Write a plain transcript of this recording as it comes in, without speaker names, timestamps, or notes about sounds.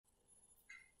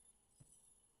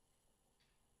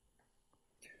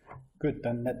Good,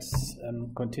 then let's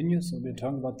continue. So we're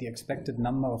talking about the expected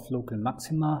number of local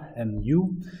maxima,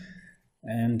 mu.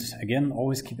 And again,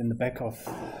 always keep in the back of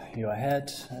your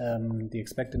head the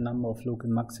expected number of local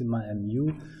maxima,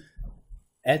 mu,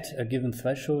 at a given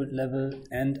threshold level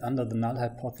and under the null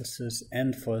hypothesis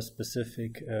and for a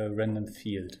specific random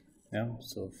field. Yeah,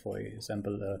 so for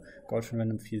example, a Gaussian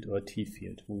random field or a T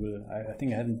field. We will. I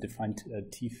think I haven't defined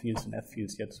T fields and F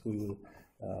fields yet, so we will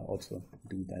also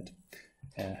do that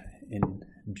in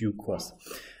due course.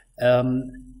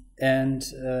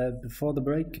 Before the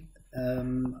break,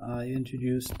 I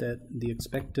introduced that the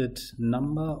expected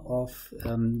number of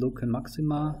local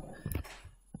maxima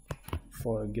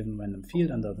for a given random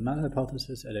field under the null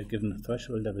hypothesis at a given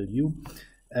threshold level u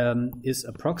is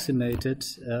approximated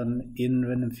in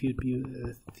random field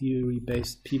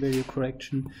theory-based p-value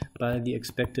correction by the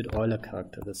expected Euler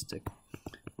characteristic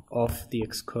of the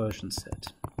excursion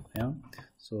set. Yeah,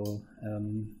 so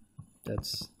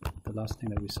that's the last thing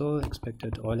that we saw,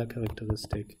 expected Euler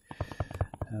characteristic.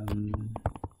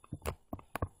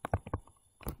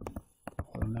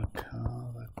 Euler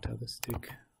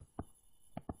characteristic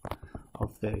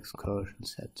of the excursion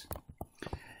set.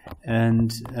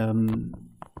 And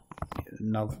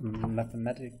now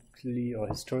mathematically or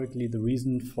historically, the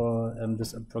reason for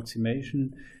this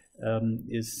approximation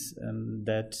is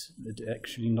that it's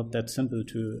actually not that simple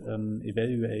to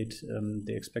evaluate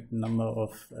the expected number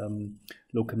of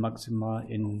local maxima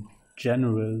in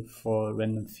general for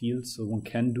random fields. So one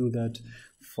can do that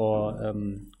for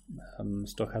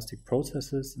stochastic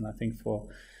processes, and I think for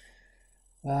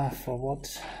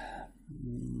what?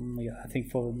 Yeah, I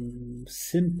think for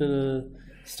simple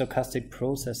stochastic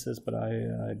processes, but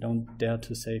I don't dare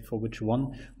to say for which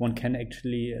one can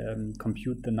actually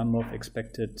compute the number of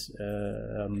expected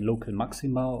local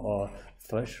maxima or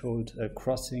threshold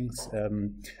crossings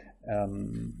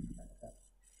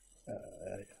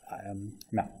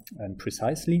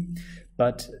precisely.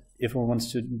 But if one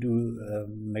wants to do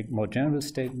make more general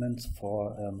statements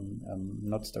for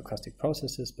not stochastic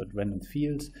processes but random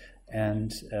fields,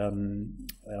 and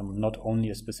not only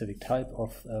a specific type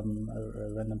of a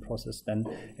random process, then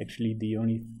actually the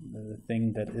only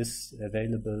thing that is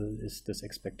available is this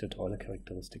expected Euler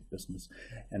characteristic business.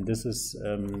 And this is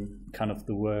kind of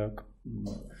the work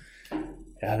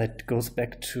that goes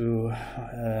back to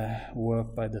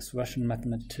work by this Russian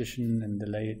mathematician in the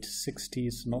late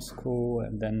 60s, Moscow,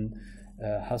 and then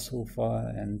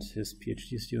Hasshofer and his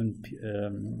PhD student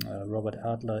Robert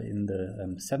Adler in the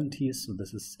 70s. So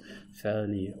this is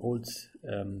fairly old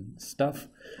stuff.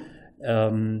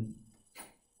 On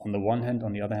the one hand,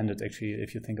 on the other hand, it's actually,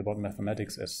 if you think about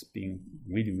mathematics as being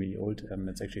really, really old,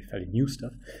 it's actually fairly new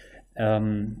stuff. Has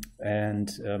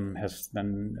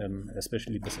then,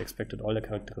 especially this expected Euler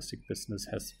characteristic business,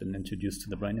 has been introduced to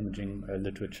the brain imaging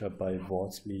literature by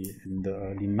Worsley in the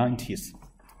early 90s,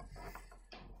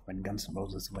 when Guns N'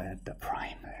 Roses were at their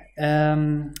prime.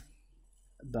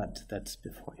 But that's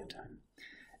before your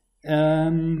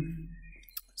time.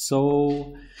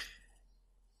 So,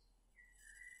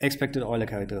 expected Euler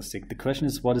characteristic. The question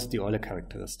is, what is the Euler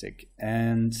characteristic?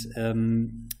 And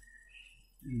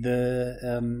the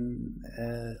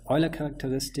Euler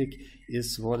characteristic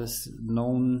is what is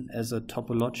known as a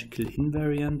topological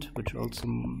invariant, which also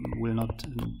will not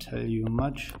tell you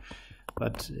much,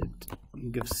 but it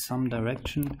gives some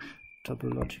direction.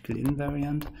 Topological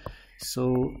invariant.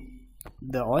 So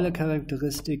the Euler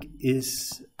characteristic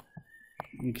is,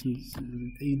 you can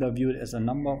either view it as a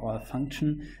number or a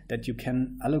function that you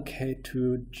can allocate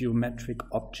to geometric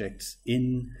objects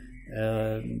in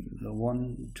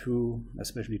 1, 2,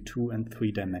 especially 2 and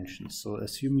 3 dimensions. So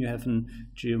assume you have a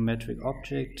geometric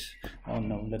object. Oh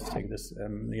no, let's take this.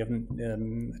 You have a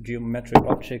geometric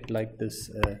object like this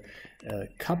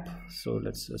cup. So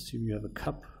let's assume you have a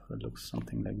cup that looks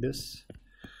something like this.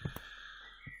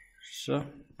 So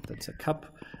that's a cup.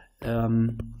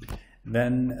 Then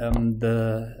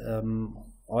the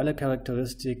Euler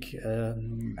characteristic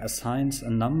assigns a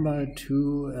number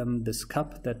to this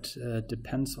cup that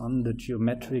depends on the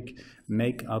geometric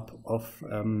makeup of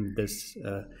this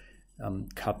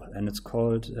cup, and it's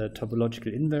called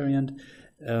topological invariant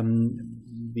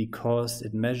because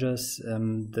it measures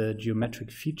the geometric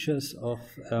features of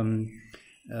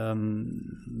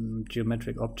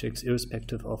geometric objects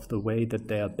irrespective of the way that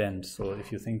they are bent. So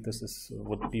if you think this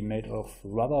would be made of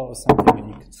rubber or something, and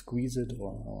you can squeeze it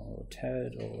or tear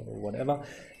it or whatever,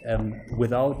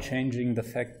 without changing the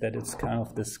fact that it's kind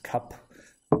of this cup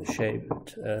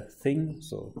shaped thing,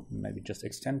 so maybe just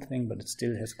extend thing, but it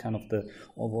still has kind of the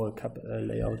overall cup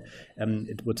layout,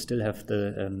 it would still have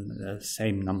the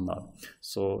same number.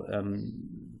 So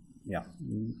yeah,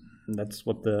 that's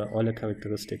what the Euler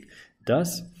characteristic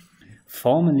does.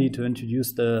 Formally, to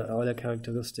introduce the Euler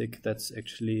characteristic, that's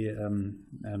actually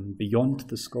beyond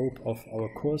the scope of our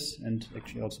course, and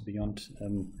actually also beyond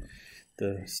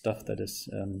the stuff that is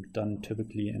done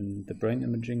typically in the brain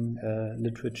imaging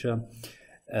literature.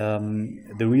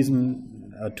 The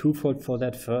reason twofold for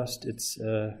that. First,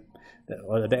 there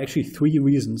are actually three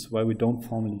reasons why we don't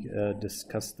formally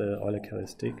discuss the Euler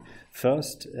characteristic.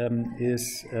 First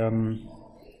is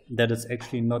that it's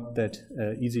actually not that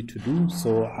easy to do.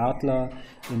 So Adler,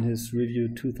 in his review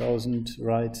 2000,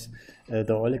 writes,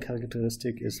 the Euler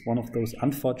characteristic is one of those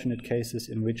unfortunate cases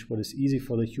in which what is easy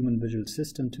for the human visual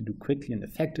system to do quickly and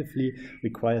effectively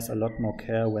requires a lot more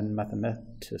care when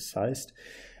mathematicized.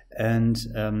 And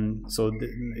so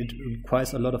it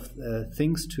requires a lot of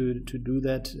things to do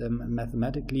that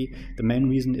mathematically. The main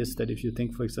reason is that if you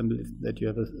think, for example, that you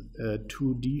have a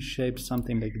 2D shape,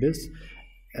 something like this,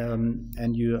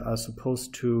 and you are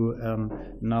supposed to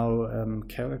now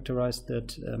characterize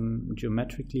that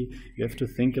geometrically, you have to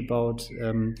think about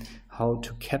how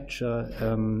to capture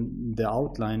the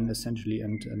outline essentially,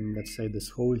 and let's say this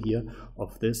whole here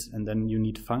of this, and then you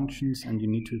need functions, and you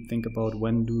need to think about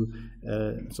when do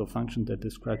so functions that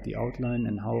describe the outline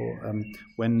and how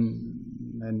when,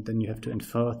 and then you have to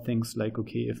infer things like,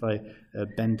 okay, if I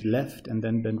bend left and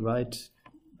then bend right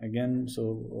again, so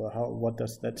what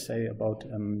does that say about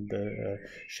the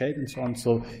shade and so on?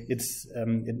 So it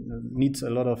needs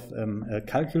a lot of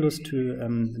calculus to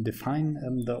define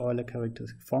the Euler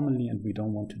characteristic formally, and we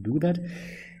don't want to do that.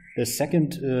 The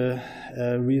second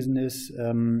reason is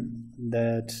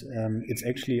that it's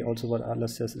actually also what Adler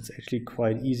says, it's actually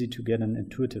quite easy to get an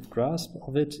intuitive grasp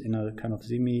of it in a kind of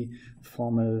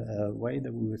semi-formal way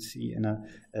that we will see in a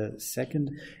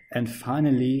second. And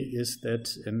finally is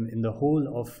that in the whole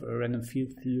of random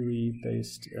field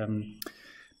theory-based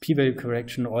p-value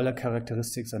correction, Euler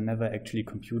characteristics are never actually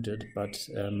computed, but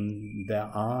there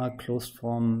are closed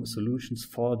form solutions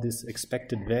for this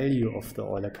expected value of the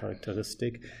Euler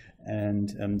characteristic,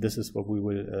 and this is what we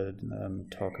will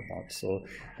talk about. So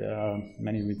there are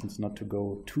many reasons not to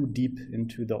go too deep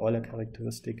into the Euler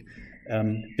characteristic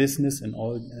business in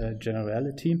all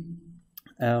generality.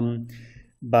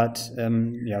 But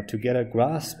yeah, to get a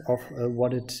grasp of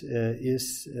what it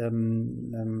is,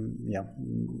 yeah,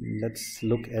 let's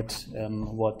look at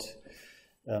what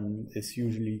is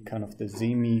usually kind of the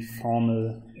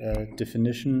semi-formal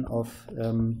definition of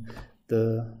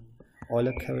the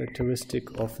Euler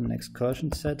characteristic of an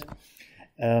excursion set.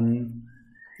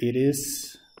 It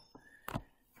is,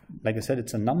 like I said,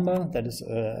 it's a number that is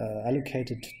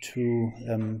allocated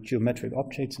to geometric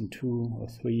objects in 2 or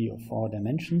 3 or 4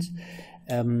 dimensions.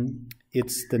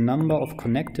 It's the number of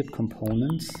connected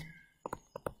components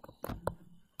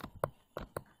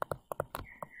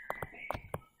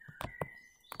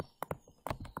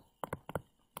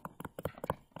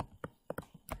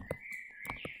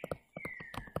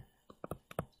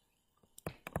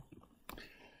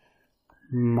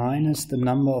minus the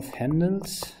number of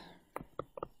handles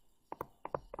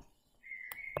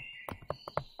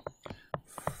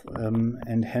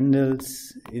and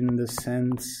handles in the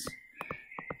sense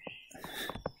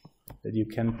that you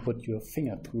can put your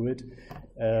finger through it,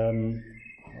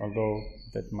 although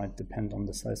that might depend on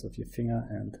the size of your finger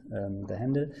and the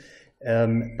handle,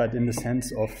 but in the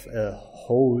sense of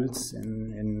holes I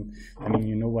mean,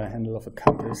 you know what a handle of a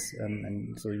cup is,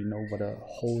 and so you know what a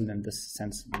hole in this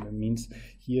sense means.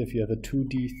 Here, if you have a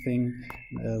 2D thing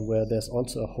where there's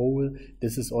also a hole,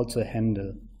 this is also a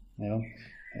handle. Yeah.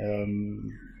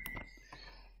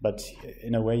 But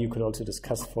in a way, you could also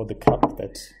discuss for the cup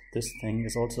that this thing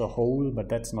is also a hole, but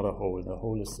that's not a hole. The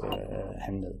hole is a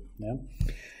handle.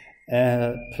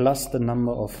 Yeah? Plus the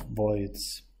number of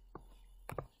voids.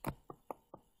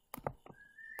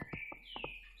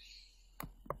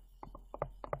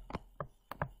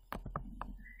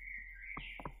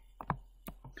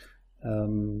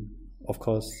 Of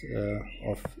course,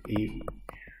 of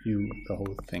EU, the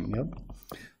whole thing. Yeah?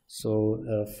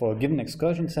 So for a given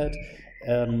excursion set,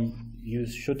 you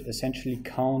should essentially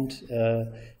count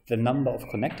the number of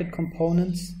connected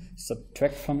components,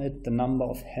 subtract from it the number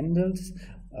of handles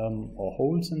or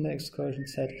holes in the excursion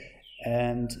set,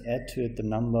 and add to it the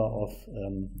number of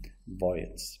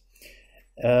voids.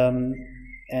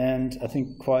 And I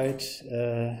think quite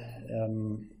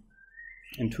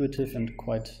intuitive and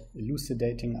quite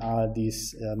elucidating are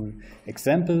these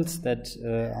examples that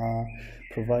are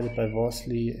provided by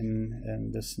Worsley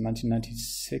in this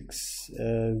 1996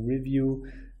 review. I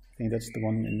think that's the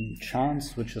one in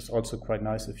Chance, which is also quite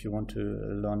nice if you want to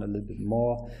learn a little bit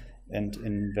more and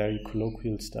in very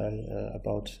colloquial style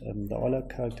about the Euler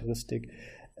characteristic.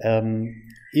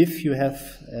 If you have,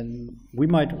 we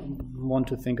might want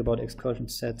to think about excursion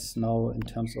sets now in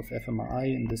terms of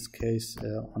fMRI, in this case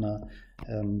on a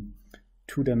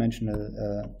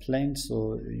two-dimensional plane,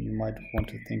 so you might want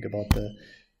to think about the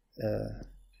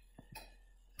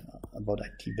about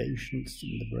activations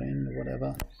in the brain or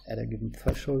whatever at a given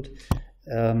threshold.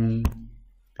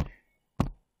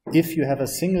 If you have a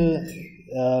single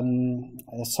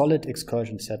a solid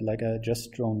excursion set like I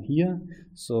just drawn here,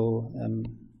 so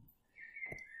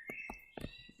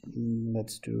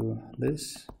let's do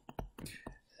this.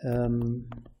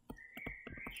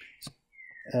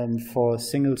 For a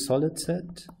single solid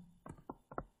set,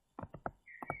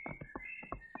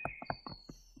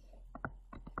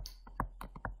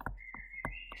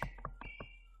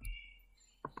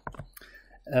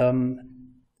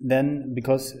 then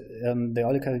because the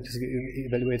Euler characteristic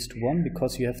evaluates to 1,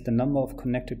 because you have the number of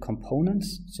connected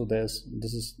components, so this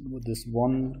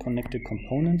one connected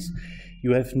components,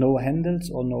 you have no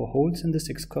handles or no holes in this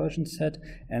excursion set,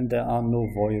 and there are no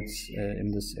voids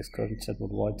in this excursion set. What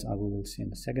voids are, we will see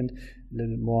in a second a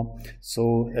little bit more.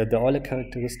 So the Euler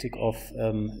characteristic of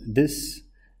this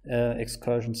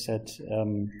excursion set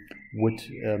would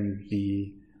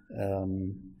be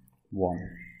 1.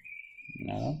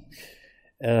 Yeah.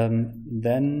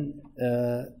 Then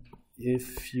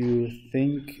if you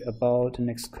think about an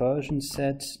excursion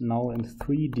set now in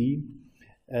 3D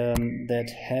that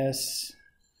has,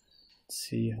 let's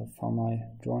see how far my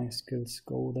drawing skills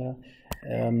go there,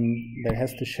 that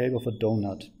has the shape of a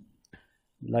donut,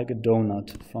 like a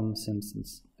donut from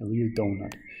Simpsons, a real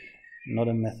donut, not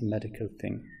a mathematical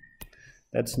thing.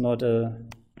 That's not the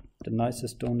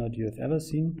nicest donut you have ever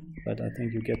seen, but I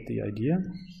think you get the idea.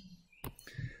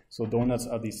 So donuts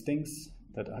are these things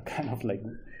that are kind of like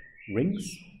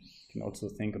rings. You can also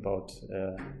think about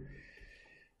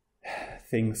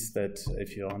things that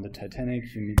if you're on the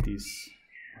Titanic, you need these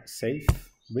safe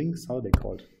rings. How are they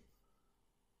called?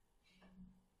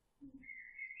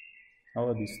 How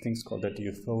are these things called that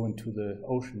you throw into the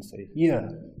ocean? Say,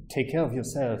 here, take care of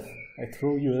yourself. I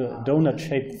throw you a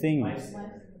donut-shaped thing.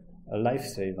 A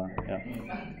lifesaver,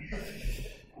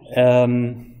 yeah.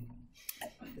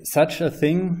 Such a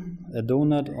thing, a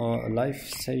donut or a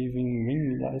life-saving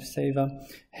ring, lifesaver,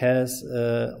 has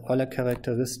a Euler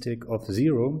characteristic of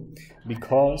 0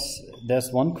 because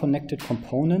there's one connected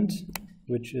component,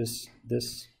 which is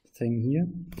this thing here,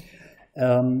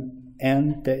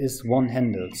 and there is one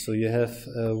handle. So you have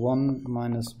 1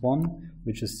 minus 1,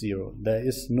 which is 0. There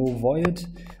is no void.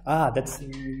 That's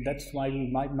why we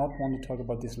might not want to talk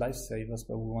about these lifesavers,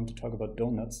 but we want to talk about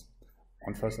donuts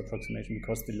on first approximation,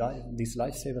 because these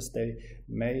lifesavers, they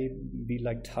may be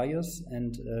like tires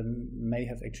and may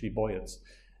have actually voids.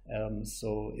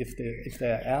 So if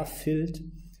they are air filled,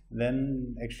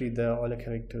 then actually the Euler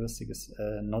characteristic is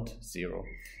not 0.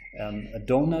 A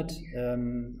donut,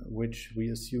 which we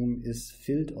assume is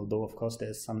filled, although of course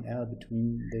there is some air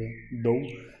between the dough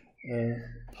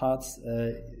parts,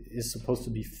 is supposed to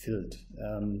be filled.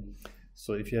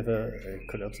 So if you have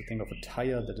could also think of a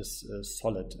tire that is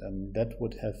solid, that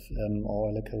would have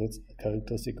Euler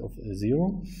characteristic of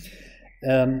 0.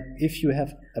 If you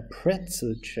have a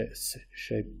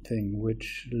pretzel-shaped thing,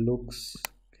 which looks,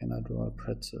 can I draw a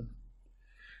pretzel?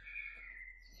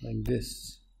 Like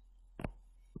this.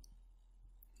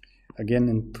 Again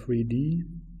in 3D.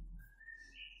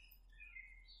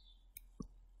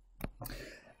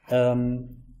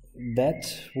 That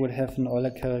would have an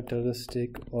Euler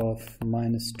characteristic of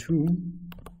 -2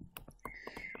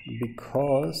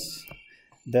 because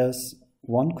there's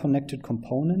one connected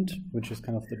component, which is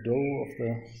kind of the dough of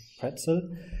the pretzel,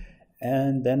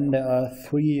 and then there are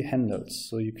 3 handles.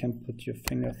 So you can put your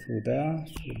finger through there,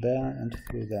 and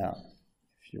through there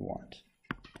if you want.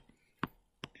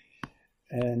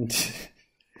 And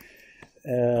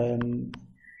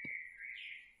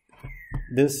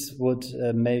this would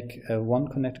make one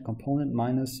connected component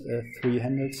minus 3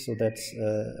 handles, so that's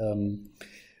an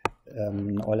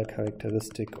Euler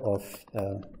characteristic of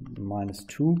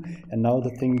 -2. And now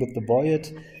the thing with the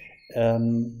void,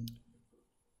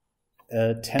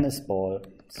 a tennis ball.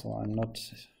 So I'm not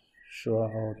sure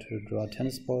how to draw a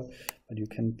tennis ball, but you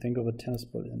can think of a tennis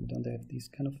ball, and don't they have these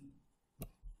kind of,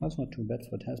 that's not too bad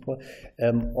for a tennis ball,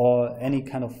 or any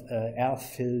kind of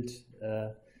air-filled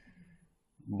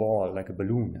ball, like a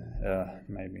balloon,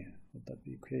 maybe. Would that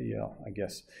be okay? Yeah, I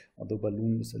guess. Although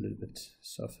balloon is a little bit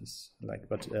surface-like,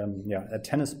 but yeah, a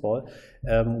tennis ball,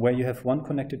 where you have one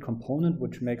connected component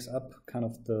which makes up kind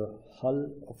of the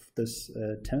hull of this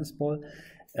tennis ball.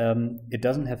 It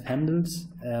doesn't have handles,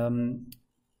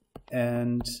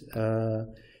 and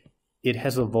it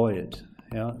has a void.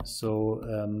 Yeah, so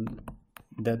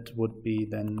that would be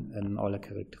then an Euler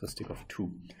characteristic of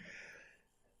 2.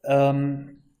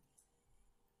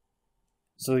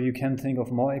 So you can think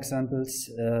of more examples,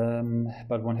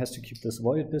 but one has to keep this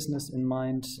void business in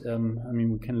mind. I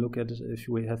mean, we can look at it if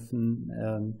we have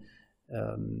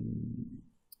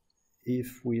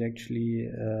if we actually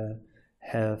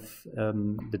have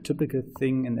the typical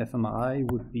thing in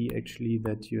fMRI would be actually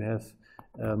that you have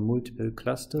multiple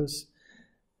clusters.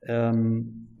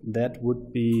 That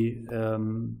would be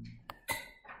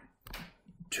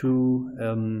two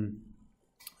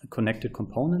connected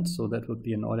components, so that would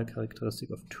be an Euler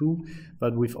characteristic of 2.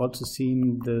 But we've also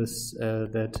seen this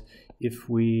that if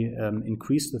we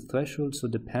increase the threshold, so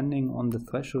depending on the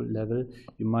threshold level,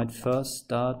 you might first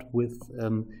start with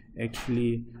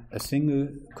actually a single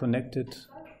connected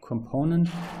component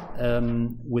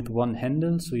with one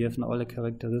handle, so you have an Euler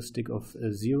characteristic of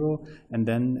 0, and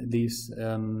then these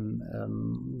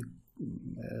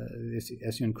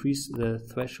as you increase the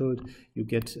threshold, you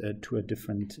get to a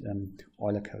different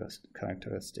Euler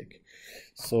characteristic.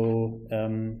 So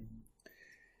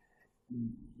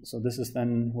so this is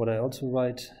then what I also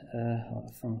write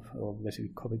or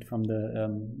basically copied from the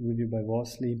review by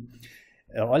Worsley.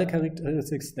 Euler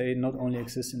characteristics, they not only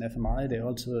exist in fMRI, they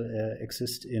also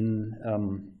exist in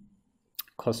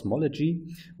cosmology,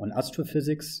 on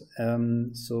astrophysics.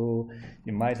 So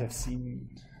you might have seen,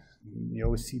 you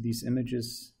always see these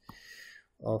images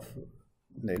of,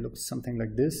 they look something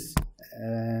like this,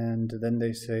 and then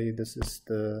they say this is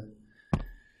the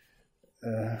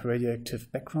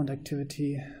radioactive background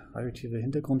activity, radioaktive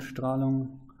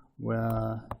Hintergrundstrahlung,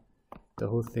 where the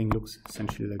whole thing looks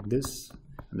essentially like this.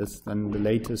 And that's then the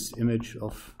latest image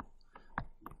of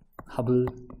Hubble,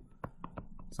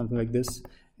 something like this.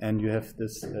 And you have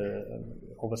this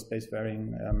over space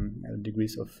varying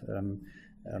degrees of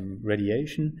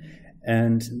radiation.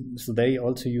 And so they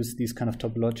also use these kind of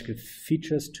topological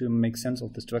features to make sense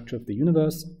of the structure of the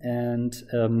universe. And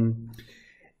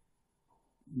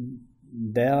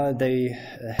there they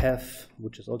have,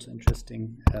 which is also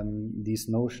interesting, these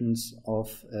notions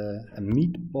of a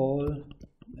meatball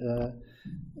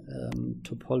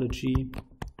topology.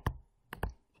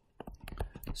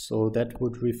 So that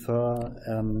would refer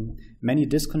many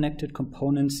disconnected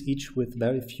components, each with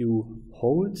very few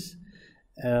holes.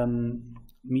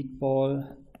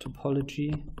 Meatball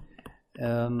topology.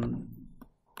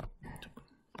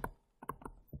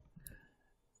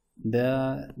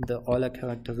 There, the Euler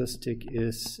characteristic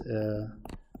is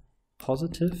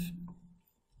positive.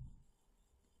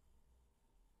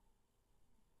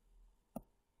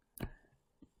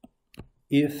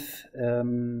 If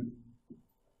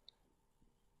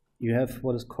you have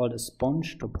what is called a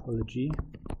sponge topology,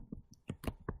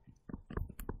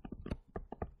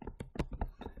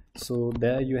 so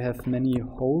there you have many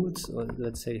holes, or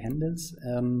let's say handles.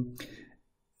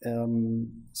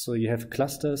 So you have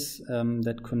clusters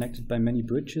that connected by many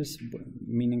bridges,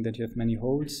 meaning that you have many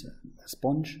holes, a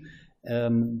sponge.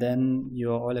 Then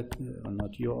your Euler, or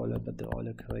not your Euler, but the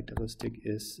Euler characteristic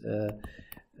is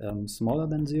smaller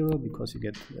than 0, because you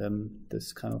get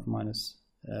this kind of minus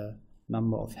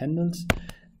number of handles.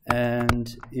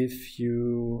 And if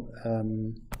you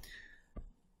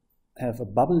have a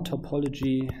bubble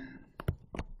topology,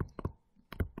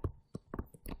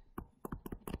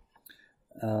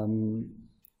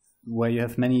 where you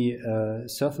have many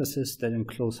surfaces that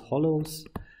enclose hollows,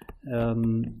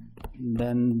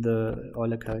 then the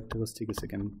Euler characteristic is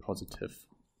again positive.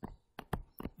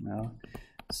 Yeah.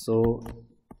 So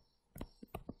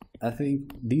I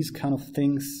think these kind of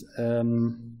things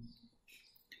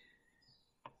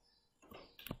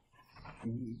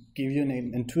give you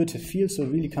an intuitive feel. So it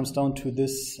really comes down to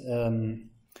this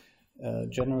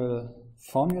general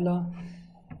formula.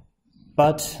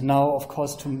 But now, of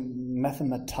course, to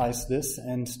mathematize this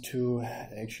and to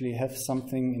actually have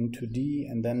something in 2D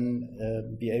and then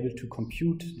be able to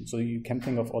compute. So you can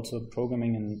think of also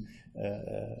programming and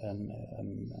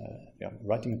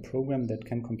writing a program that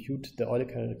can compute the Euler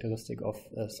characteristic of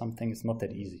something is not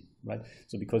that easy, right?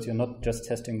 So because you're not just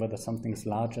testing whether something is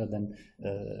larger than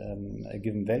a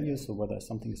given value, so whether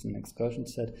something is an excursion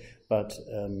set, but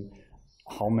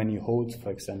how many holes,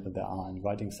 for example, there are, and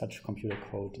writing such computer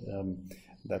code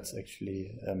that's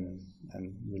actually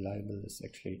reliable is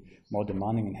actually more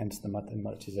demanding, and hence the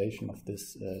mathematization of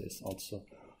this is also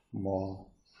more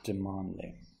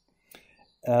demanding.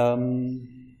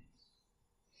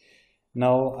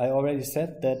 Now, I already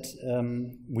said that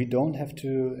we don't have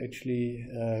to actually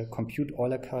compute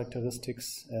Euler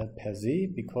characteristics per se,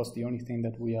 because the only thing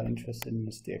that we are interested in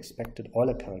is the expected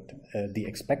Euler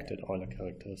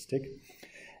characteristic.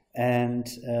 And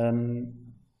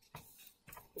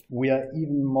we are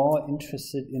even more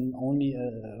interested in only a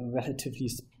relatively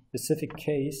specific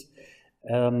case,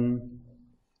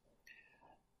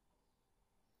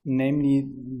 namely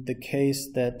the case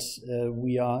that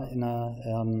we are in a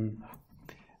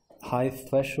high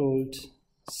threshold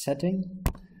setting.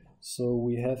 So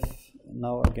we have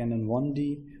now again in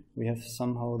 1D, we have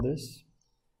somehow this.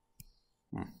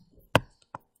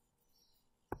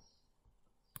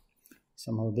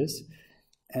 Somehow this.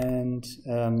 And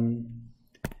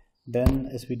then,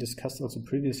 as we discussed also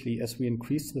previously, as we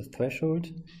increase the threshold,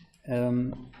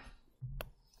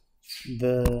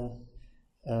 the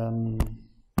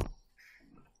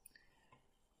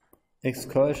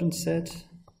excursion set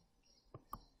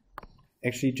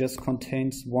actually just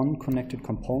contains one connected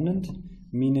component,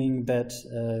 meaning that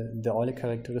the Euler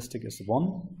characteristic is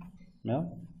 1. Yeah?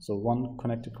 So one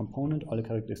connected component, Euler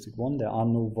characteristic 1. There are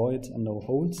no voids and no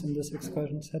holes in this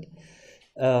excursion set.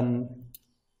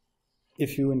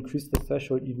 If you increase the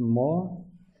threshold even more,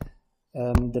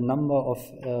 the number of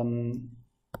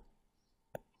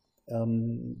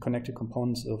connected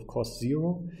components is of course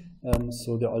 0.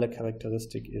 So the Euler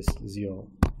characteristic is 0.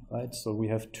 Right? So we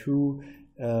have two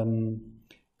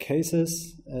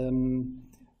cases.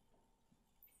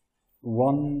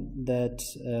 One that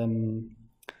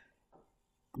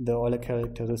the Euler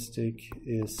characteristic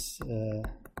is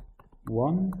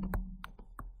 1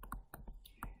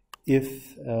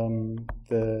 if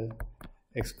the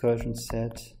excursion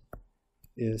set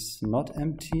is not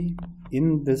empty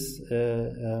in this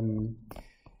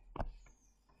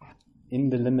in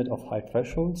the limit of high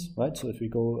thresholds, right? So if we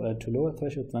go to lower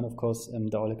thresholds, then of course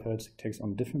the Euler characteristic takes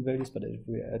on different values, but if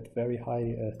we are at very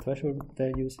high threshold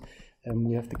values,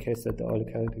 we have the case that the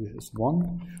Euler characteristic is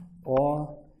 1,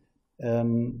 or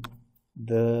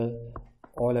the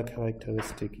Euler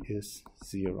characteristic is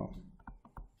 0.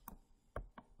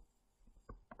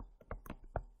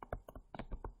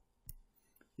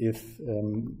 If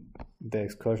the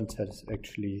excursion set is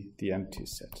actually the empty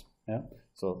set. Yeah?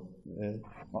 So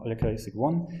Euler characteristic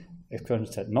 1, excursion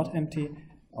set not empty,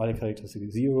 Euler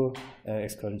characteristic 0,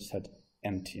 excursion set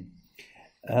empty.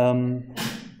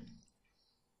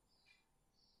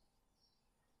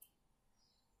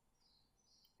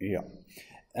 Yeah.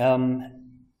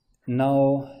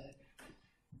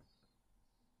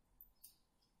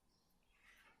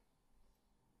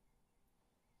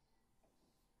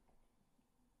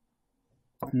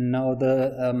 Now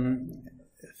the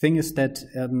thing is that,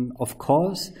 of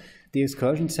course, the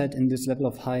excursion set in this level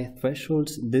of high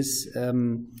thresholds, this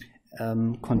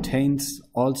contains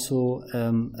also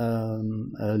a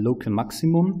local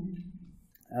maximum,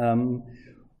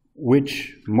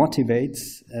 which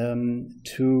motivates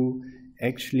to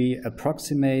actually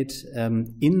approximate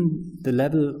in the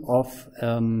level of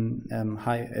in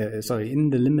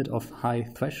the limit of high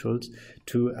thresholds,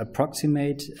 to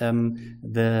approximate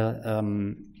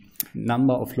the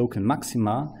number of local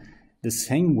maxima the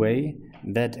same way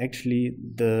that actually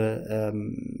the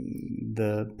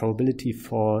probability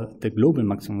for the global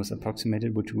maximum is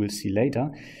approximated, which we'll see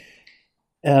later.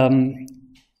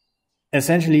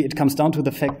 Essentially, it comes down to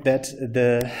the fact that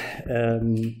the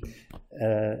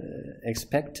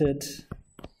expected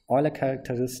Euler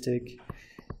characteristic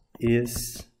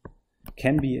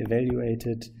can be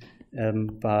evaluated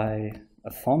by a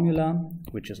formula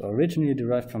which is originally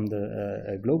derived from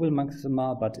the global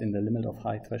maxima, but in the limit of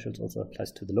high thresholds also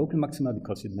applies to the local maxima,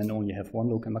 because you then only have one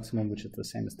local maximum, which is the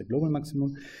same as the global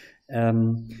maximum,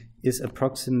 is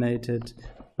approximated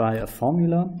by a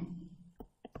formula.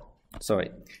 Sorry.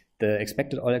 The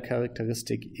expected Euler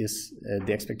characteristic is,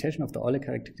 the expectation of the Euler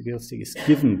characteristic is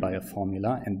given by a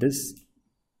formula, and this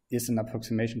is an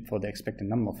approximation for the expected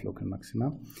number of local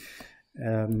maxima.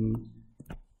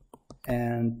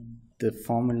 And the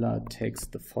formula takes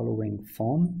the following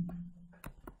form.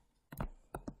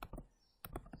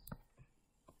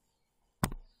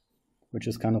 Which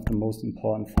is kind of the most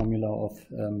important formula of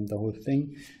the whole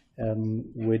thing,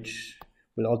 which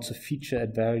will also feature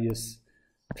at various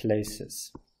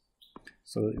places.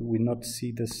 So we not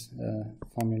see this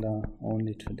formula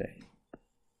only today.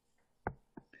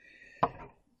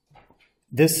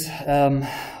 This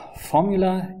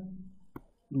formula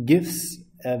gives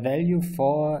a value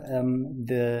for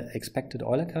the expected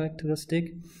Euler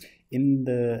characteristic in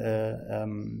the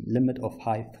limit of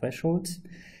high thresholds.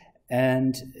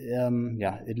 And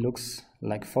it looks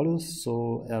like follows.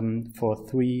 So for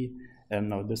 3,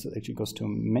 no, this actually goes to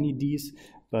many Ds,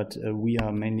 but we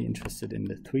are mainly interested in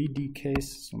the 3D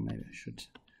case. So maybe I should,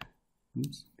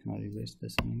 oops, cannot erase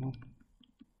this anymore.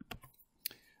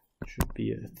 It should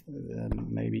be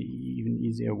maybe even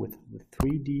easier with the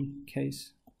 3D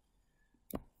case.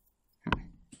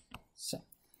 So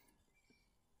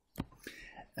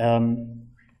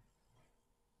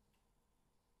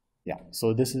Yeah,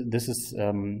 so this is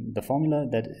the formula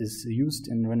that is used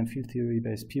in random field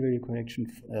theory-based p-value correction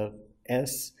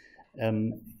as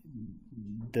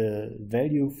the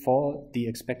value for the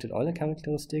expected Euler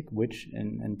characteristic, which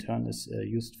in turn is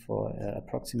used for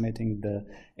approximating the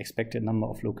expected number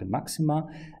of local maxima.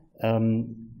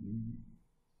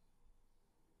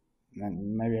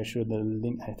 And maybe I should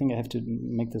link. I think I have to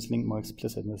make this link more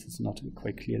explicit. This is not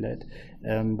quite clear yet.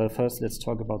 But first, let's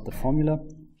talk about the formula.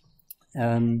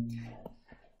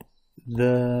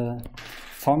 The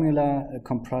formula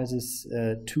comprises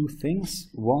two things.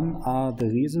 One are the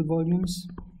Riesel volumes.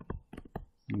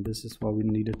 And this is why we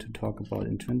needed to talk about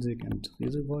intrinsic and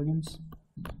Riesel volumes.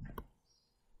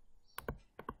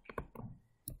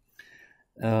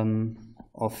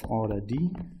 Of order D.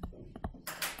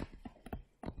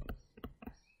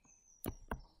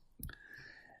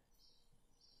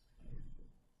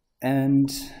 And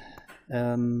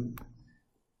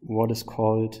what is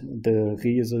called the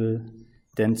Riesel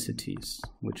densities,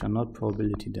 which are not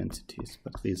probability densities,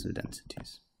 but Riesel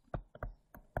densities.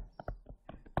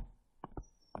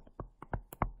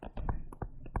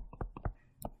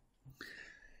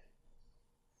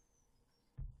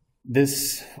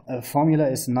 This formula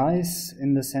is nice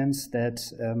in the sense that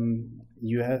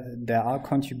there are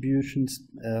contributions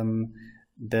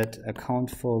that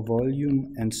account for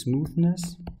volume and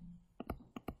smoothness.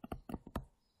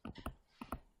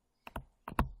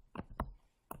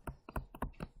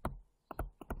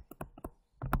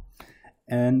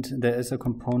 And there is a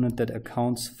component that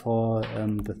accounts for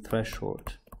the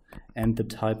threshold and the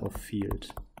type of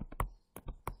field.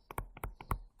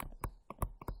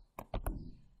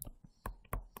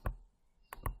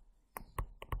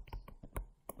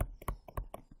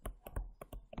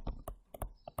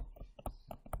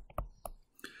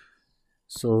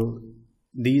 So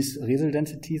these Riesel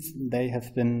densities, they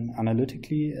have been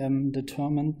analytically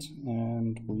determined,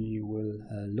 and we will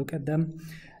look at them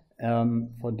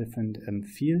for different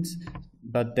fields,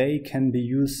 but they can be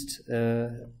used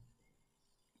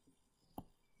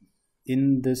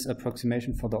in this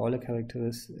approximation for the Euler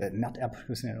characteristic, not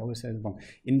approximation, I always say it wrong,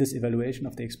 in this evaluation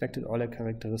of the expected Euler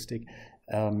characteristic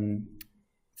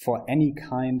for any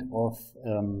kind of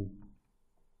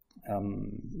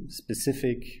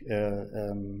specific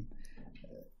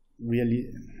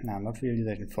not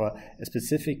realization, for a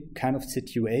specific kind of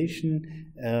situation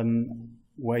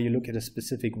where you look at a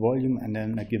specific volume and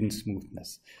then a given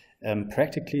smoothness.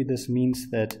 Practically, this means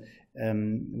that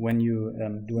when you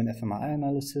do an fMRI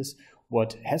analysis,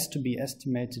 what has to be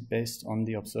estimated based on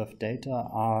the observed data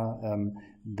are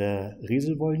the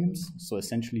Riesel volumes, so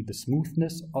essentially the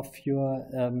smoothness of your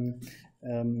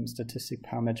statistic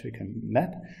parametric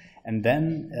map, and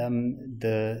then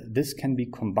this can be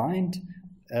combined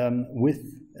with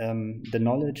the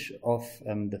knowledge of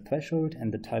the threshold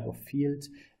and the type of field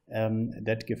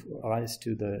that give rise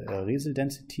to the Riesel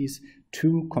densities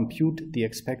to compute the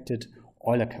expected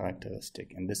Euler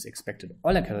characteristic. And this expected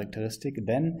Euler characteristic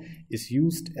then is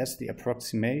used as the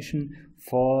approximation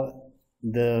for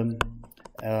the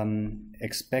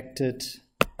expected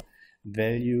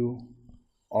value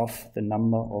of the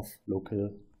number of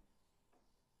local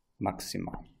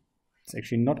maxima. It's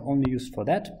actually not only used for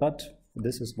that, but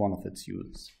this is one of its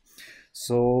uses.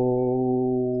 So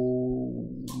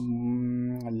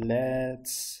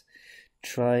let's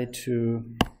try to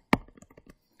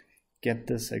get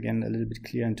this again a little bit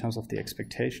clear in terms of the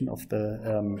expectation of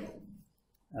the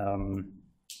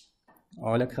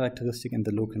Euler characteristic and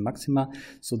the local maxima.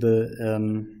 So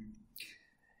the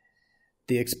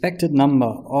expected number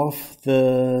of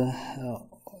the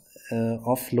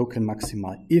of local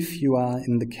maxima, if you are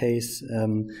in the case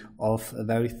of a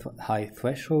very high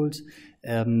thresholds,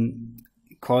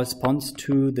 corresponds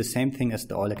to the same thing as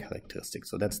the Euler characteristic.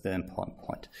 So that's the important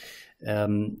point.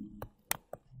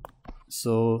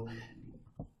 So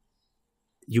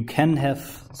you can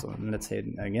have, so let's say it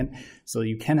again, so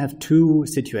you can have two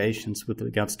situations with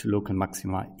regards to local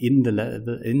maxima in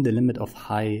the limit of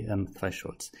high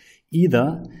thresholds.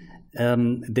 Either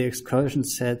the excursion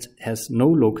set has no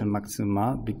local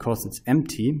maxima because it's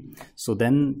empty, so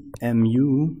then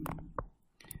mu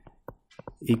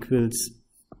equals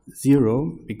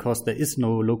 0 because there is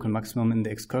no local maximum in the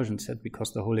excursion set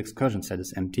because the whole excursion set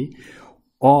is empty.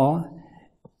 Or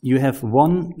you have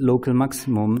one local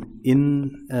maximum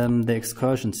in the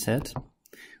excursion set,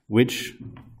 which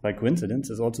by coincidence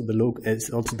is also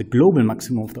the global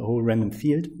maximum of the whole random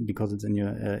field because it's in your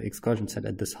excursion set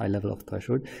at this high level of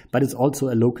threshold, but it's also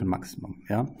a local maximum.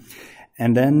 Yeah,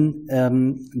 And then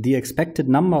the expected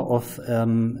number of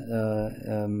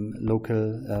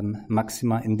local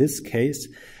maxima in this case,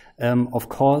 of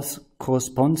course,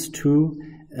 corresponds to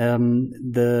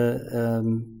the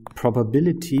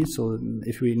probability. So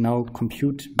if we now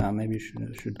compute, maybe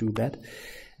should do that.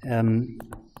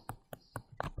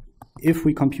 If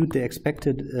we compute the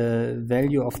expected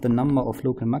value of the number of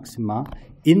local maxima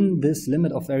in this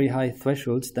limit of very high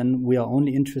thresholds, then we are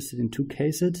only interested in two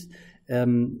cases.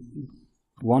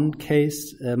 One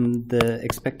case, one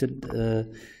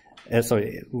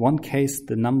case,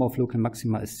 the number of local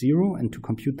maxima is 0, and to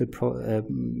compute the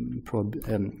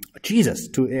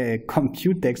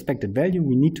compute the expected value,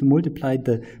 we need to multiply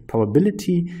the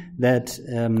probability that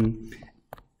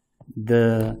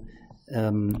the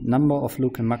number of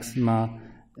local maxima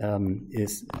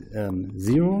is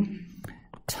 0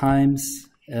 times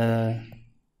the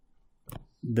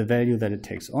value that it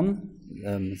takes on,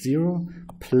 0,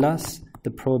 plus the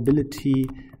probability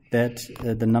that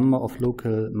the number of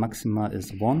local maxima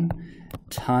is 1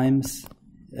 times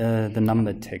the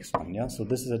number it takes on. Yeah, so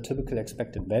this is a typical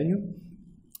expected value.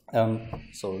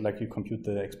 So like you compute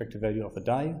the expected value of a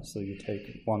die, so you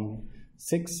take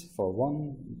 1/6 for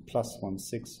 1 plus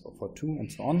 1/6 for 2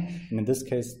 and so on. And in this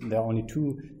case, there are only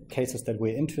two cases that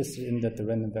we're interested in that the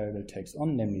random variable takes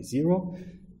on, namely 0.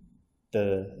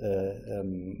 There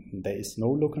is no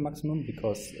local maximum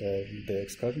because the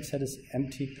excursion set is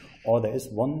empty, or there is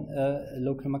one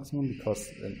local maximum because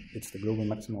it's the global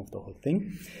maximum of the whole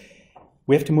thing.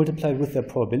 We have to multiply with the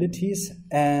probabilities,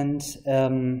 and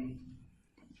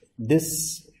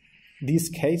these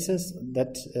cases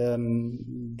that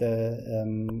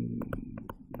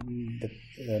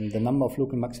the number of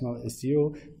local maxima is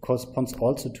 0 corresponds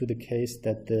also to the case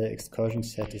that the excursion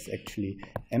set is actually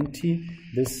empty.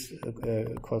 This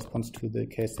corresponds to the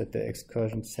case that the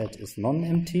excursion set is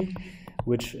non-empty,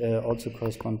 which also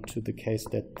corresponds to the case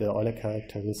that the Euler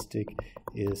characteristic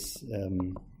is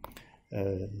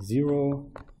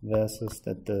 0 versus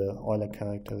that the Euler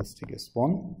characteristic is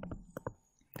 1.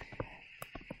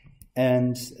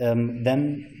 And then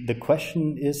the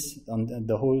question is, on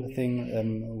the whole thing,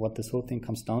 what this whole thing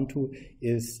comes down to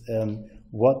is,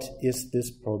 what is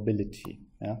this probability?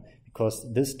 Yeah? Because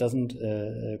this doesn't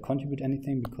contribute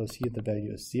anything, because here the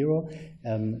value is 0.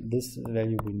 This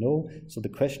value we know. So the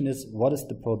question is, what is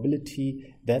the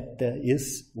probability that there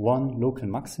is one local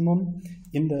maximum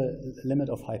in the limit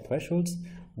of high thresholds,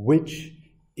 which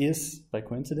is, by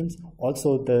coincidence,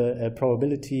 also the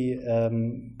probability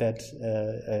that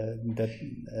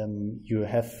you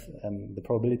have the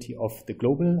probability of the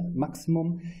global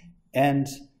maximum. And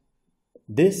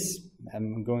this,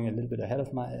 I'm going a little bit ahead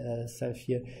of myself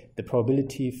here, the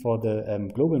probability for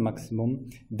the global maximum,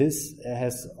 this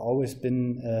has always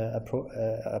been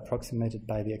approximated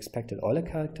by the expected Euler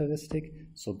characteristic,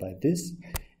 so by this.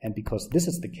 And because this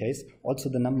is the case, also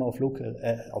the number of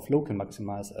local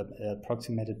maxima is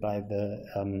approximated by the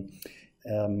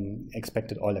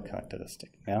expected Euler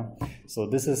characteristic. Yeah. So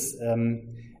this is a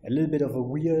little bit of a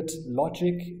weird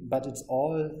logic, but it's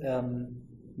all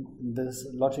this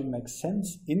logic makes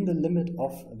sense in the limit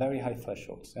of very high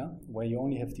thresholds. Yeah, where you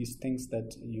only have these things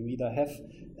that you either have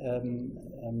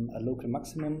a local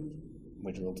maximum,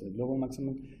 which is also the global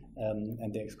maximum,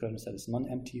 and the excursion set is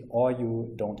non-empty, or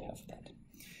you don't have that.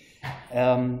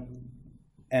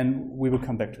 And we will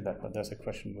come back to that, but there's a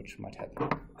question which might happen.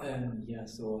 Yeah,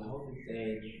 so how would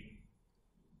they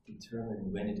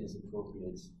determine when it is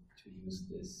appropriate to use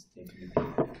this technique?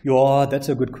 Yeah, that's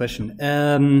a good question.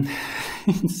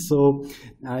 So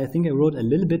I think I wrote a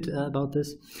little bit about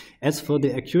this. As for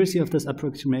the accuracy of this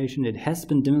approximation, it has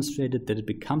been demonstrated that it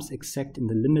becomes exact in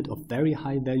the limit of very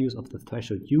high values of the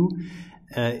threshold U,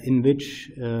 in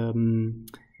which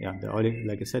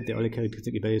like I said, the Euler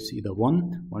characteristic evaluates either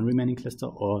one remaining cluster,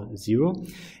 or 0.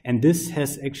 And this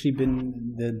has actually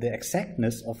been, the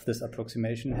exactness of this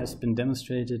approximation has been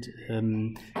demonstrated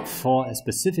for a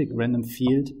specific random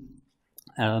field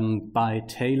by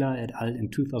Taylor et al. In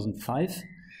 2005,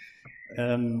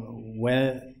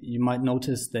 where you might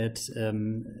notice that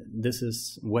this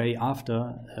is way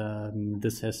after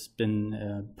this has been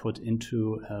put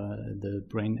into the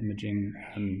brain imaging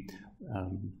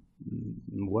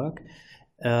work.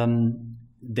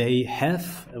 They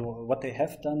have what they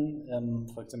have done.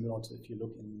 For example, also if you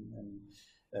look in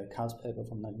Carl's paper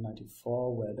from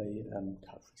 1994, where they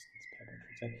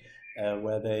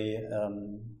where they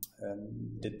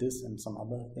did this and some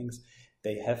other things.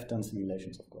 They have done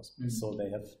simulations, of course. Mm-hmm. So they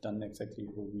have done exactly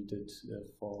what we did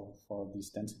for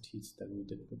these densities that we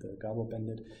did with the Gabo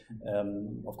bandit.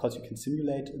 Of course, you can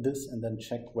simulate this and then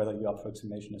check whether your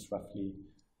approximation is roughly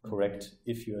correct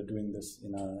if you are doing this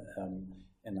in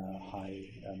a high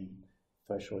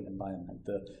threshold environment.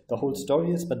 The whole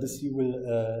story is, but this you will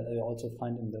also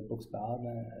find in the books by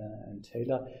Adler and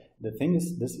Taylor. The thing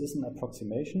is, this is an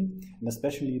approximation, and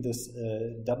especially this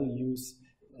W's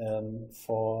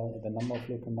for the number of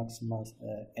local maxima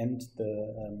and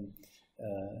the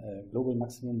global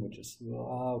maximum, which is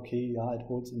okay, yeah, it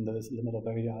holds in the limit of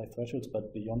very high thresholds,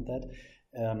 but beyond that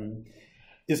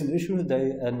is an issue.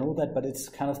 They know that, but it's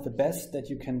kind of the best that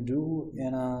you can do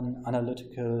in an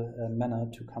analytical manner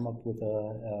to come up with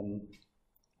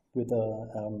a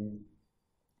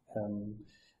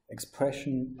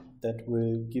expression that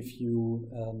will give you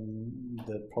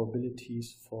the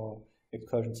probabilities for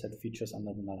excursion set features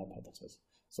under the null hypothesis.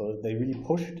 So they really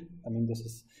pushed. I mean, this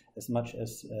is as much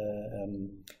as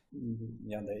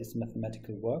there is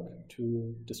mathematical work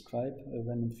to describe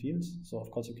random fields. So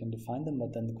of course you can define them,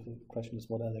 but then the question is,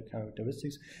 what are their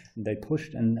characteristics? And they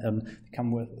pushed and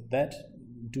come with that,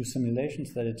 do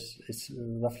simulations that it's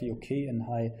roughly okay in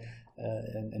high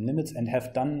in limits, and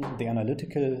have done the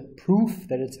analytical proof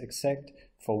that it's exact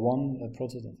for one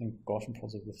process, I think Gaussian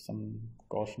process with some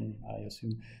Gaussian, I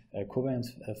assume, covariance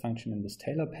function in this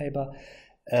Taylor paper.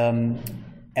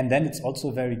 And then it's also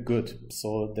very good.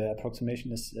 So the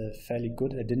approximation is fairly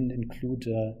good. I didn't include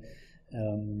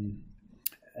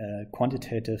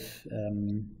quantitative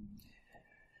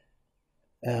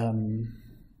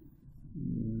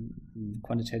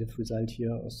quantitative result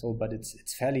here or so, but it's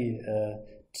fairly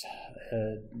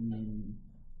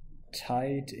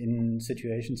tight in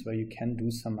situations where you can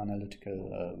do some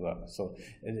analytical work. So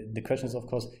the question is, of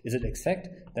course, is it exact?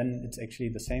 Then it's actually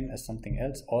the same as something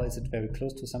else, or is it very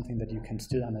close to something that you can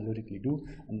still analytically do?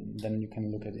 And then you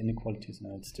can look at inequalities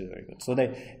and it's still very good. So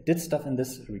they did stuff in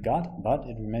this regard, but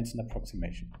it remains an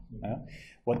approximation.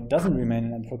 What doesn't remain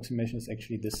an approximation is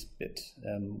actually this bit,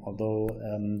 although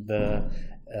the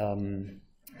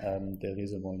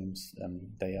Riese volumes,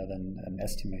 they are then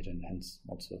estimated and hence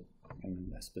also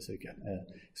in a specific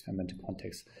experimental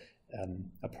context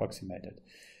approximated.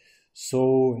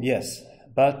 So yes,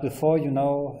 but before you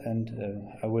know, and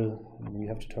we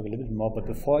have to talk a little bit more, but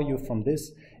before you from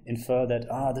this infer that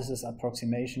this is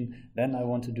approximation, then I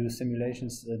want to do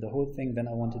simulations, the whole thing, then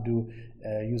I want to do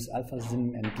use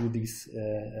AlphaSim and do these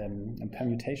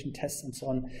permutation tests and so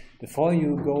on. Before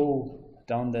you go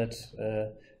down that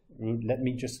route, let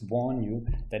me just warn you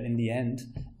that in the end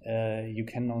you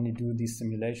can only do these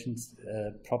simulations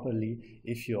properly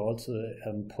if you also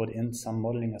put in some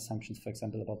modeling assumptions, for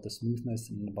example, about the smoothness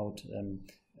and about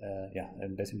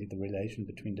and basically the relation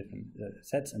between different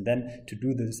sets, and then to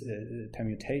do this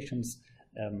permutations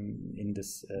in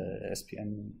this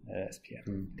SPM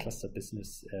cluster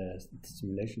business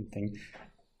simulation thing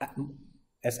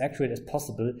as accurate as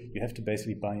possible. You have to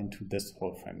basically buy into this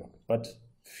whole framework, but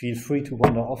feel free to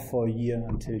wander off for a year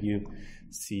until you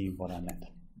see what I meant.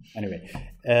 Anyway,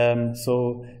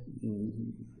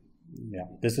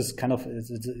 this is kind of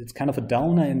it's kind of a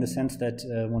downer in the sense that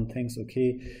one thinks,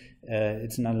 okay,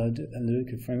 it's an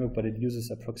analytical framework, but it uses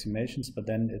approximations, but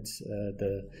then it's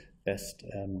the best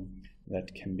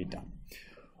that can be done.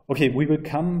 Okay, we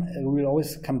will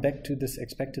always come back to this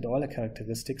expected Euler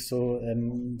characteristic. So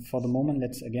for the moment,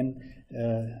 let's again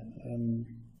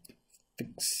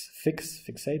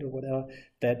fixate or whatever,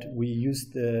 that we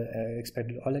use the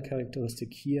expected Euler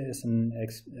characteristic here as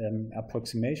an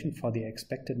approximation for the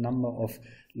expected number of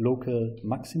local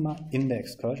maxima in the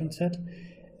excursion set,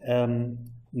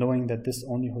 knowing that this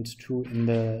only holds true in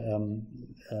the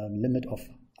limit of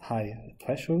high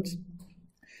thresholds.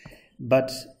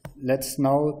 But let's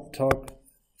now talk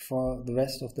for the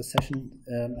rest of the session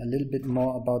a little bit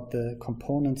more about the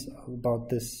components about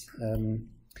this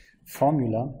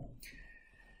formula.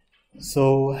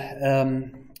 So,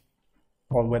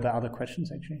 or were there other questions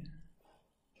actually?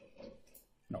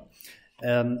 No.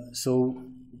 So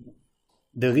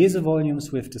the Riese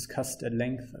volumes we've discussed at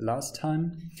length last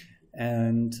time,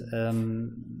 and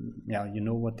you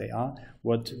know what they are.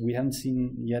 What we haven't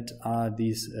seen yet are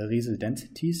these Riese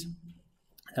densities.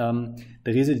 The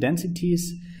Riese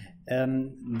densities,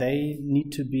 they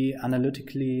need to be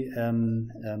analytically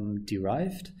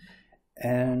derived.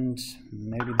 And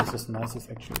maybe this is nicest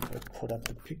actually if I put up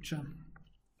the picture.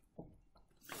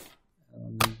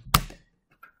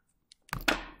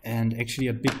 And actually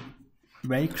a big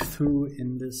breakthrough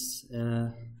in this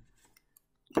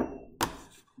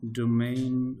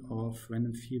domain of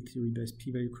random field theory based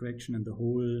p-value correction and the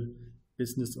whole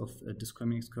business of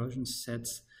describing excursion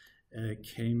sets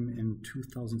came in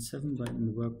 2007 in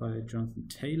the work by Jonathan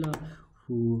Taylor,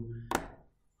 who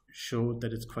showed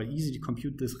that it's quite easy to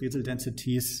compute these Riese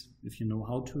densities if you know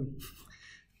how to.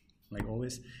 like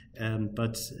always.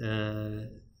 But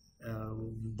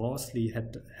Worsley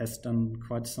has done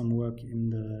quite some work in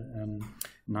the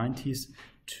 90s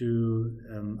to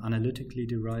analytically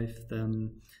derive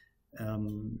them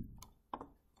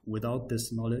without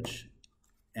this knowledge,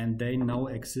 and they now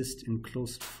exist in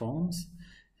closed forms.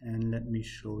 And let me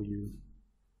show you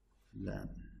that.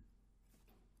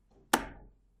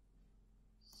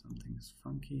 Something is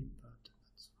funky, but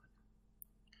that's fine.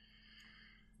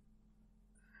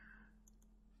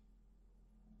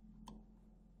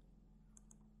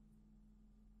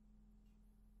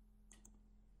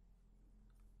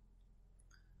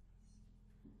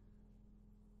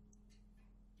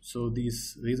 So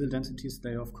these Riesel densities,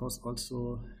 they of course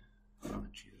also,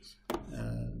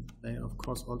 they of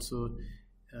course also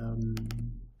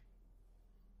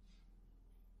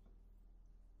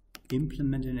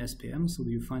implement in SPM. So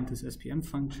you find this SPM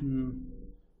function,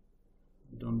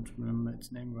 I don't remember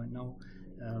its name right now,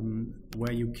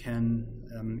 where you can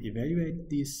evaluate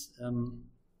these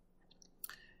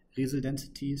Riesel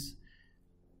densities.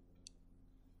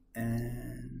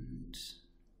 And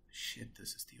shit,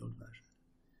 this is the old version.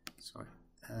 Sorry.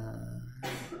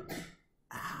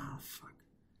 Fuck.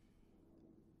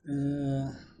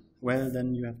 Well,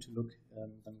 then you have to look,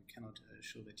 then we cannot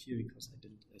show that here because I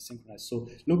didn't synchronize. So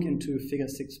look into figure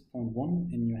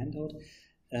 6.1 in your handout.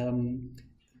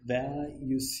 There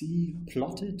you see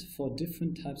plotted for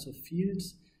different types of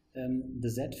fields, the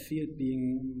Z field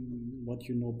being what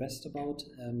you know best about,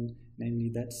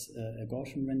 namely that's a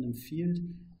Gaussian random field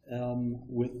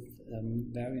with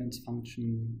variance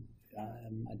function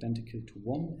identical to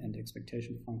 1 and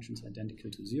expectation functions identical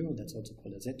to 0. That's also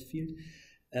called a Z field.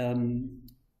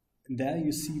 There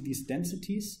you see these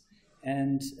densities,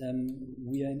 and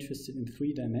we are interested in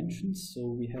 3 dimensions. So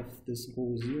we have this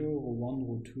rho 0, rho 1,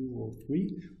 rho 2, rho 3,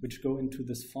 which go into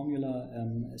this formula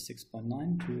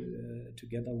 6.9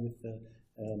 together with the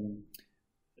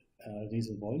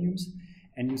Riesel volumes.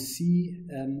 And you see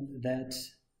that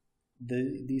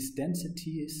these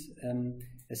densities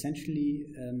essentially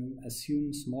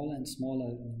assume smaller and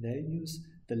smaller values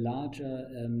the larger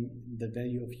the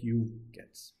value of u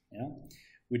gets. Yeah?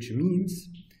 Which means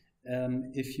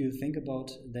if you think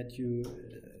about that you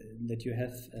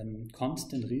have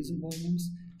constant Riesel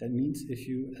volumes, that means if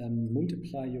you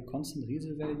multiply your constant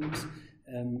Riesel values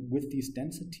with these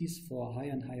densities for a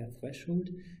higher and higher threshold,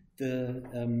 the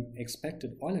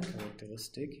expected Euler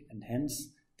characteristic, and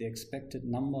hence the expected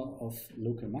number of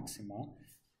local maxima,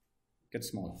 gets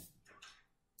smaller.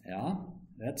 Yeah,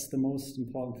 that's the most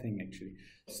important thing actually.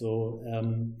 So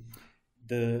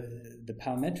the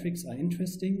parametrics are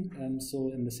interesting,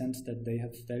 so in the sense that they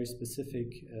have very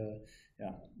specific,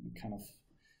 kind of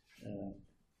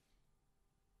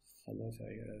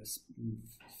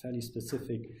fairly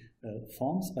specific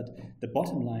forms. But the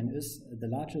bottom line is, the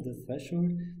larger the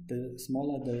threshold, the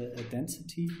smaller the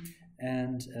density,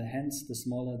 and hence the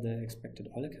smaller the expected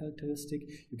Euler characteristic.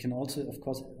 You can also, of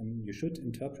course, you should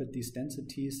interpret these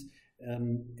densities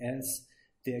as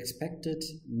the expected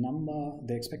number,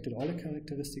 the expected Euler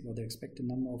characteristic, or the expected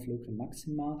number of local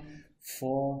maxima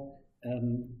for a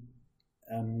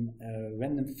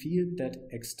random field that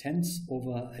extends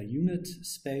over a unit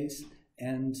space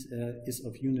and is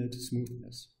of unit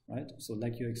smoothness, right? So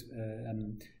like you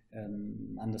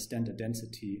understand a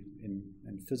density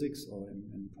in physics or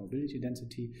in probability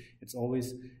density, it's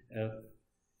always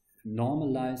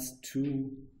normalized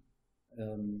to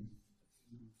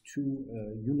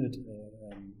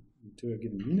a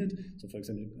given unit. So for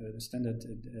example, standard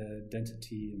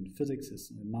density in physics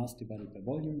is mass divided by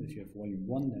volume. If you have volume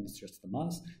 1, then it's just the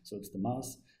mass, so it's the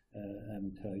mass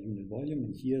per unit volume.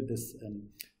 And here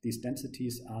these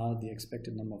densities are the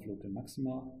expected number of local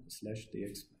maxima slash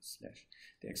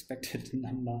the expected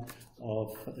number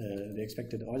of the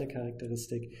expected Euler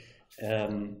characteristic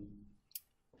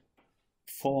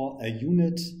for a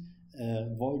unit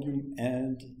volume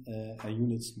and a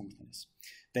unit smoothness.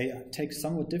 They take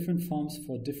somewhat different forms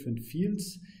for different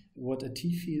fields. What a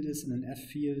T field is in an F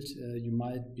field, you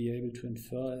might be able to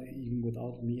infer even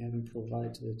without me having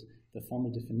provided the formal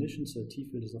definition. So a T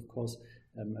field is, of course,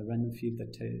 a random field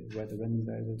where the random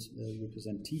variables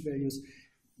represent T values,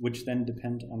 which then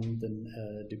depend on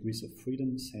the degrees of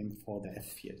freedom. Same for the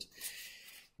F field.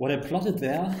 What I plotted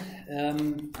there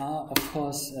are, of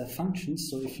course, functions.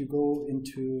 So if you go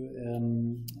into,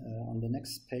 on the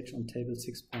next page on table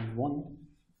 6.1,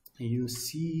 you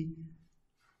see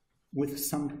with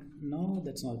some, no,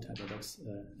 that's not a typo, that's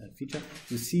a feature.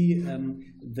 You see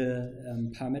the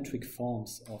parametric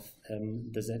forms of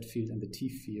the Z field and the T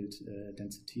field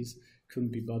densities.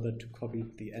 Couldn't be bothered to copy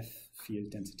the F field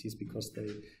densities because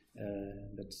they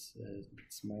That's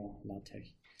more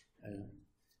LaTeX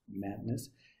madness.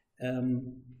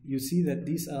 You see that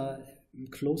these are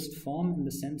closed form in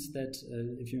the sense that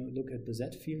if you look at the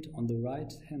Z field on the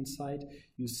right hand side,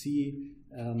 you see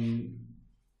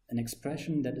an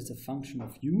expression that is a function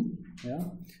of u. Yeah.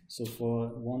 So for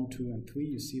 1, 2, and 3,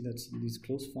 you see that these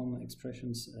closed form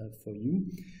expressions for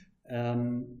u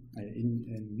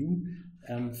in u.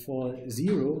 For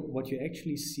 0, what you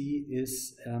actually see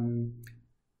is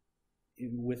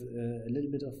with a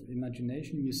little bit of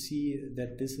imagination, you see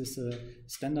that this is a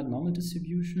standard normal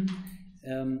distribution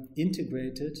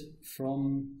integrated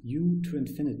from u to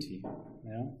infinity.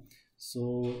 Yeah?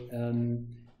 So,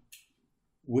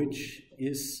 which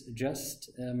is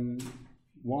just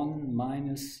 1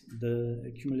 minus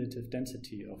the cumulative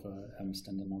density of a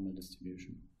standard normal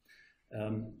distribution.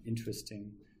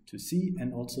 Interesting to see,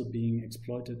 and also being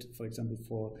exploited, for example,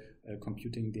 for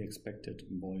computing the expected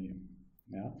volume.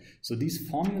 Yeah. So these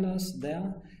formulas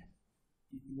there,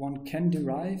 one can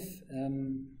derive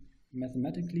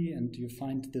mathematically, and you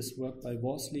find this work by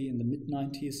Worsley in the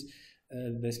mid-90s,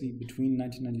 basically between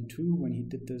 1992, when he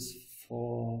did this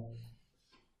for,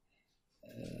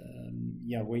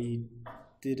 where he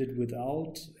did it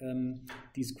without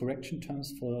these correction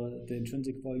terms for the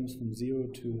intrinsic volumes from 0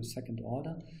 to second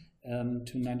order,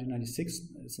 to 1996.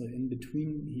 So in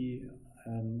between, he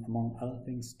among other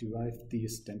things, derived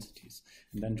these densities.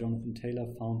 And then Jonathan Taylor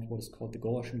found what is called the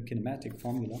Gaussian kinematic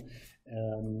formula,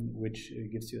 which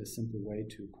gives you a simple way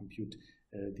to compute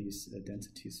these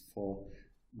densities for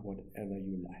whatever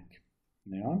you like.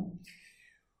 Yeah.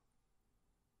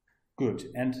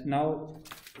 Good. And now,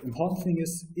 important thing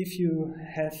is, if you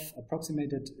have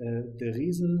approximated the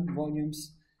Riesel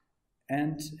volumes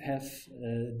and have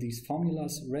these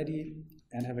formulas ready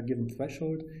and have a given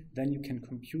threshold, then you can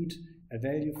compute a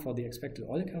value for the expected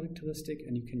Euler characteristic,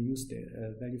 and you can use the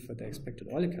value for the expected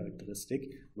Euler characteristic,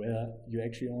 where you're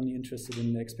actually only interested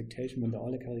in the expectation when the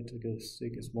Euler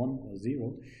characteristic is 1 or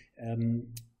 0,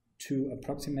 to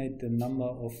approximate the number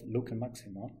of local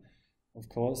maxima. Of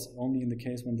course, only in the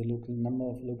case when the number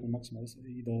of local maxima is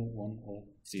either 1 or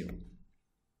 0.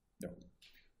 No.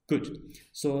 Good.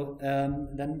 So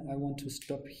then I want to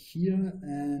stop here,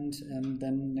 and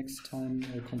then next time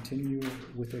I'll continue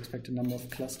with the expected number of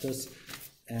clusters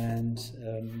and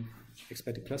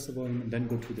expected cluster volume, and then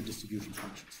go to the distribution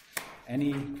functions.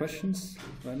 Any questions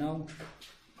right now?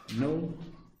 No?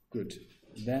 Good.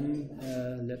 Then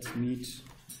let's meet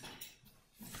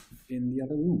in the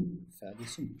other room fairly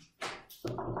soon.